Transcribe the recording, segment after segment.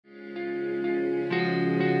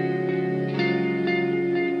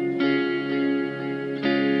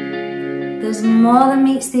there's more than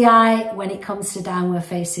meets the eye when it comes to downward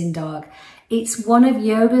facing dog. It's one of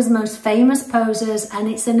yoga's most famous poses and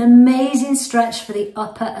it's an amazing stretch for the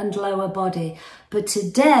upper and lower body. But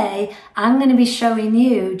today I'm going to be showing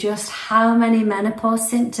you just how many menopause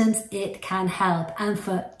symptoms it can help. And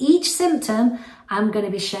for each symptom, I'm going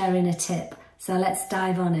to be sharing a tip. So let's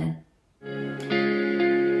dive on in.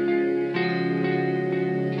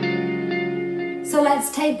 So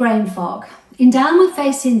let's take brain fog. In downward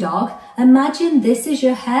facing dog, imagine this is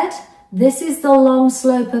your head. This is the long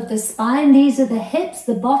slope of the spine. These are the hips,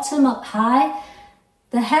 the bottom up high.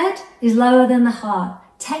 The head is lower than the heart.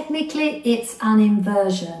 Technically, it's an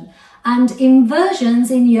inversion. And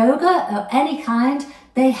inversions in yoga of any kind,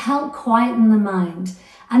 they help quieten the mind.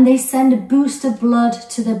 And they send a boost of blood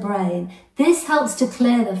to the brain. This helps to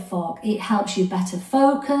clear the fog. It helps you better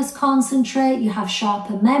focus, concentrate, you have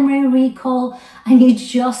sharper memory recall, and you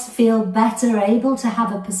just feel better able to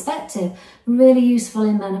have a perspective. Really useful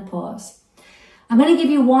in menopause. I'm going to give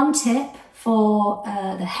you one tip for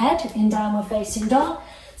the head in downward facing dog.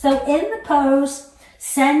 So in the pose,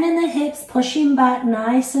 sending the hips, pushing back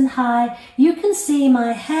nice and high, you can see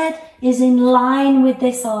my head is in line with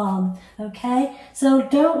this arm, okay? So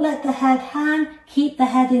don't let the head hang, keep the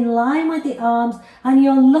head in line with the arms, and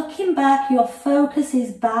you're looking back, your focus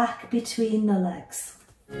is back between the legs.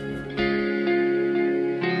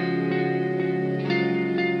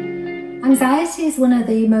 Anxiety is one of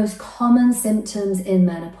the most common symptoms in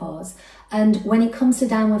menopause. And when it comes to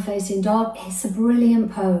downward facing dog, it's a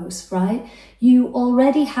brilliant pose, right? You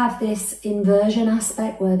already have this inversion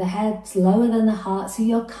aspect where the head's lower than the heart, so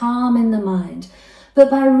you're calm in the mind. But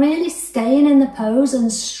by really staying in the pose and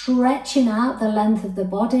stretching out the length of the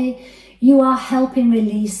body, you are helping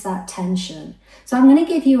release that tension. So I'm going to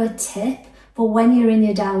give you a tip for when you're in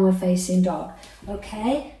your downward facing dog,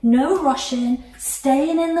 okay? No rushing,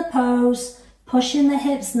 staying in the pose, pushing the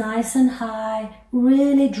hips nice and high,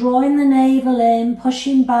 really drawing the navel in,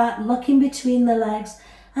 pushing back, looking between the legs,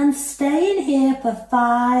 and staying here for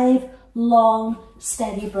 5 long,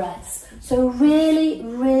 steady breaths. So really,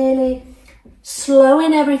 really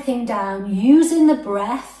slowing everything down, using the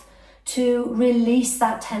breath to release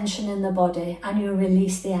that tension in the body, and you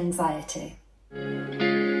release the anxiety.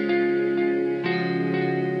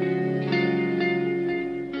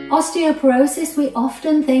 Osteoporosis, we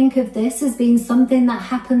often think of this as being something that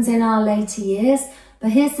happens in our later years,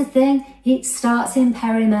 but here's the thing, it starts in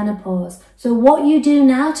perimenopause. So what you do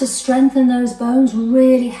now to strengthen those bones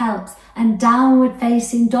really helps, and downward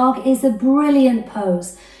facing dog is a brilliant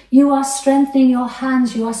pose. You are strengthening your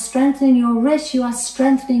hands, you are strengthening your wrists, you are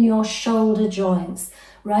strengthening your shoulder joints,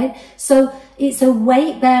 right? So it's a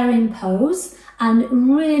weight bearing pose and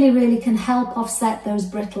really, really can help offset those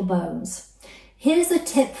brittle bones. Here's a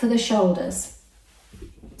tip for the shoulders.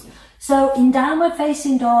 So in downward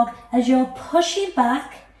facing dog, as you're pushing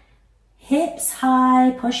back, hips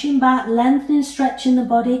high, pushing back, lengthening, stretching the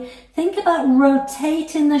body, think about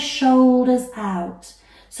rotating the shoulders out.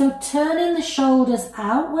 So turning the shoulders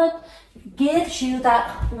outward gives you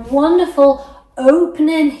that wonderful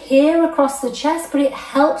opening here across the chest, but it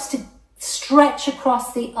helps to stretch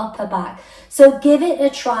across the upper back. So give it a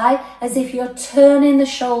try as if you're turning the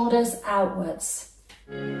shoulders outwards.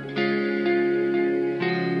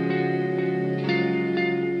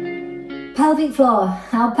 Pelvic floor.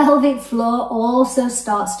 Our pelvic floor also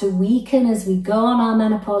starts to weaken as we go on our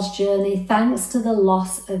menopause journey thanks to the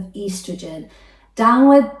loss of estrogen.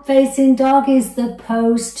 Downward facing dog is the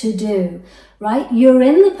pose to do, right? You're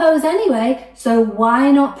in the pose anyway, so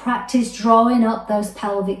why not practice drawing up those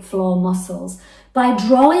pelvic floor muscles? By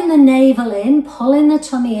drawing the navel in, pulling the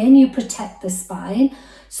tummy in, you protect the spine.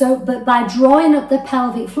 But by drawing up the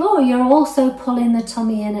pelvic floor, you're also pulling the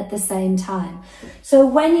tummy in at the same time. So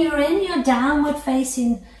when you're in your downward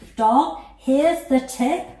facing dog, here's the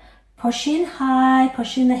tip. Pushing high,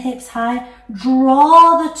 pushing the hips high,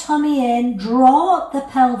 draw the tummy in, draw up the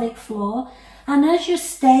pelvic floor. And as you're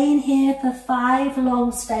staying here for 5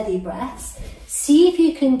 long steady breaths, see if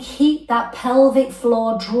you can keep that pelvic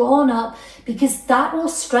floor drawn up, because that will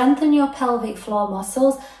strengthen your pelvic floor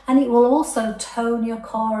muscles and it will also tone your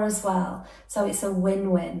core as well. So it's a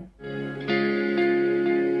win-win.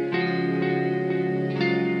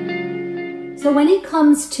 So when it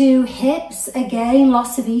comes to hips, again,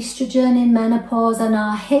 loss of estrogen in menopause, and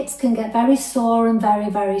our hips can get very sore and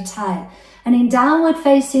very, very tight. And in downward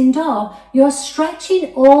facing dog, you're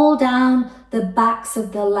stretching all down the backs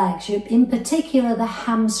of the legs, in particular the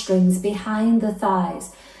hamstrings behind the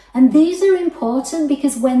thighs. And these are important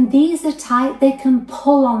because when these are tight, they can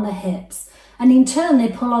pull on the hips. And in turn, they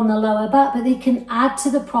pull on the lower back, but they can add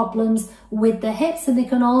to the problems with the hips, and they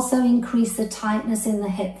can also increase the tightness in the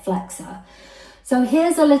hip flexor. So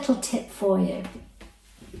here's a little tip for you.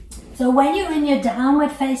 So when you're in your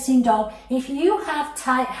downward facing dog, if you have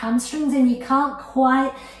tight hamstrings and you can't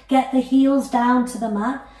quite get the heels down to the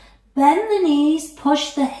mat, bend the knees,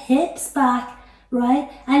 push the hips back, right?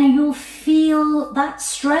 And you'll feel that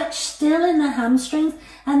stretch still in the hamstrings,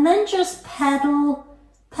 and then just pedal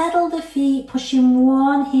the feet, pushing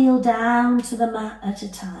one heel down to the mat at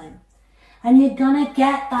a time. And you're gonna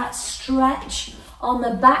get that stretch on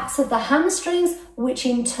the backs of the hamstrings, which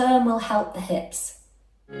in turn will help the hips.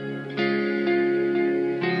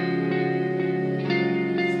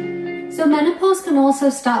 So menopause can also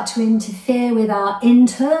start to interfere with our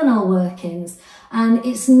internal workings, and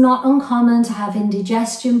it's not uncommon to have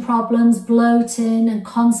indigestion problems, bloating and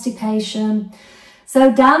constipation.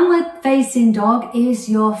 So downward facing dog is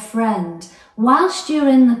your friend. Whilst you're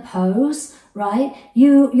in the pose, right,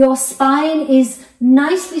 your spine is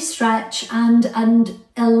nicely stretched and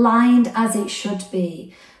aligned as it should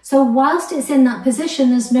be. So whilst it's in that position,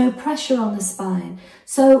 there's no pressure on the spine.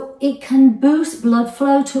 So it can boost blood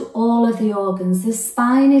flow to all of the organs. The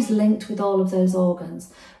spine is linked with all of those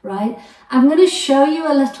organs, right? I'm going to show you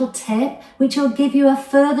a little tip which will give you a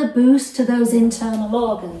further boost to those internal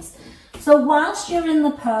organs. So whilst you're in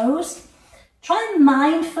the pose, try and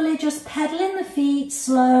mindfully just pedaling the feet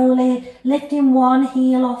slowly, lifting one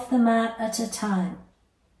heel off the mat at a time.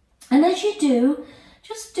 And as you do,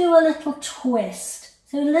 just do a little twist.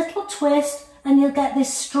 So a little twist and you'll get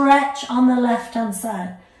this stretch on the left-hand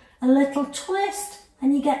side. A little twist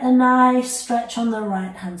and you get a nice stretch on the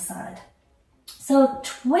right-hand side. So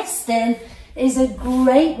twisting is a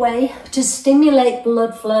great way to stimulate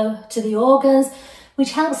blood flow to the organs,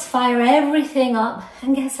 which helps fire everything up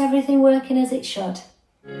and gets everything working as it should.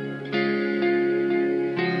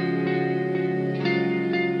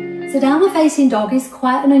 So downward facing dog is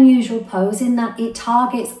quite an unusual pose in that it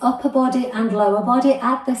targets upper body and lower body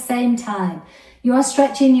at the same time. You are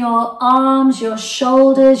stretching your arms, your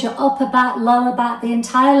shoulders, your upper back, lower back, the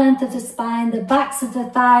entire length of the spine, the backs of the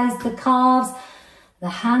thighs, the calves, the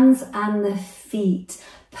hands and the feet.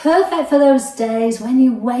 Perfect for those days when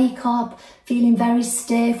you wake up feeling very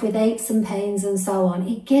stiff with aches and pains and so on.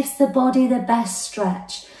 It gives the body the best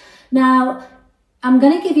stretch. Now, I'm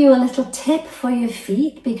going to give you a little tip for your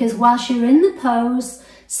feet, because whilst you're in the pose,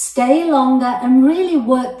 stay longer and really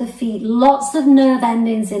work the feet. Lots of nerve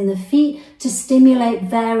endings in the feet to stimulate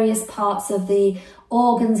various parts of the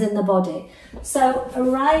organs in the body. So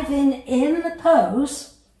arriving in the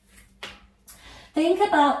pose, think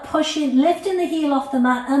about lifting the heel off the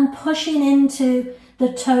mat and pushing into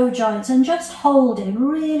the toe joints and just holding,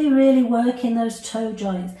 really working those toe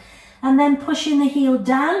joints. And then pushing the heel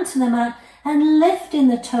down to the mat and lifting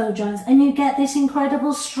the toe joints, and you get this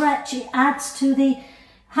incredible stretch. It adds to the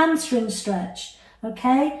hamstring stretch.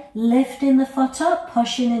 Okay, lifting the foot up,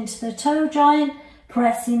 pushing into the toe joint,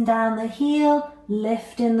 pressing down the heel,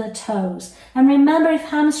 lifting the toes. And remember, if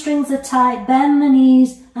hamstrings are tight, bend the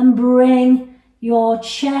knees and bring your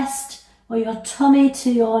chest or your tummy to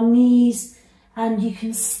your knees, and you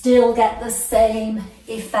can still get the same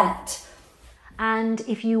effect. And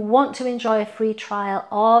if you want to enjoy a free trial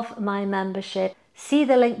of my membership, see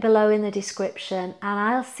the link below in the description, and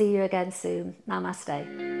I'll see you again soon. Namaste.